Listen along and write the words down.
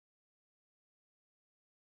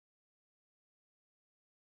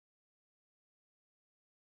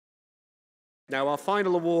Now, our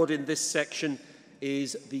final award in this section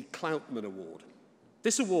is the Cloutman Award.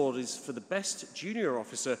 This award is for the best junior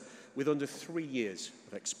officer with under 3 years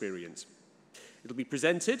of experience. It'll be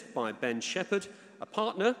presented by Ben Sheppard, a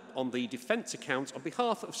partner on the defence account on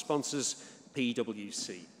behalf of sponsors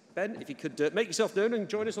PwC. Ben, if you could make yourself known and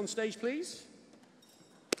join us on stage, please.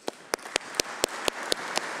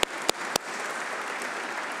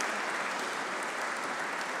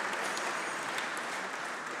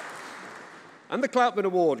 And the Cloutman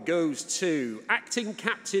Award goes to Acting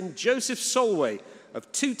Captain Joseph Solway of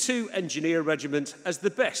 22 Engineer Regiment as the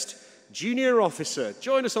best junior officer.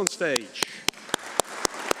 Join us on stage.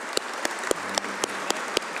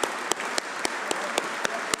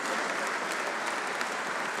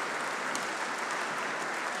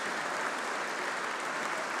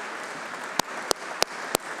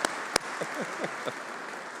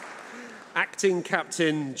 Acting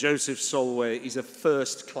Captain Joseph Solway is a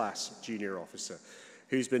first-class junior officer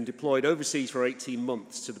who's been deployed overseas for 18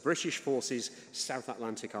 months to the British Forces South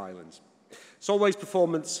Atlantic Islands. Solway's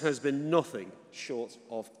performance has been nothing short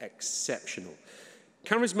of exceptional.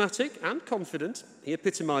 Charismatic and confident, he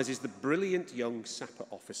epitomises the brilliant young sapper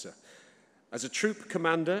officer. As a troop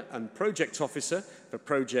commander and project officer for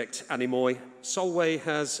Project Anemoy, Solway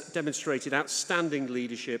has demonstrated outstanding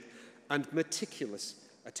leadership and meticulous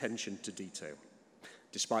attention to detail.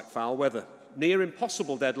 Despite foul weather, near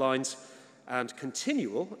impossible deadlines, and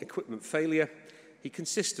continual equipment failure, he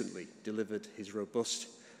consistently delivered his robust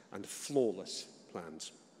and flawless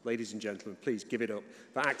plans. Ladies and gentlemen, please give it up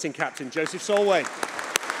for Acting Captain Joseph Solway.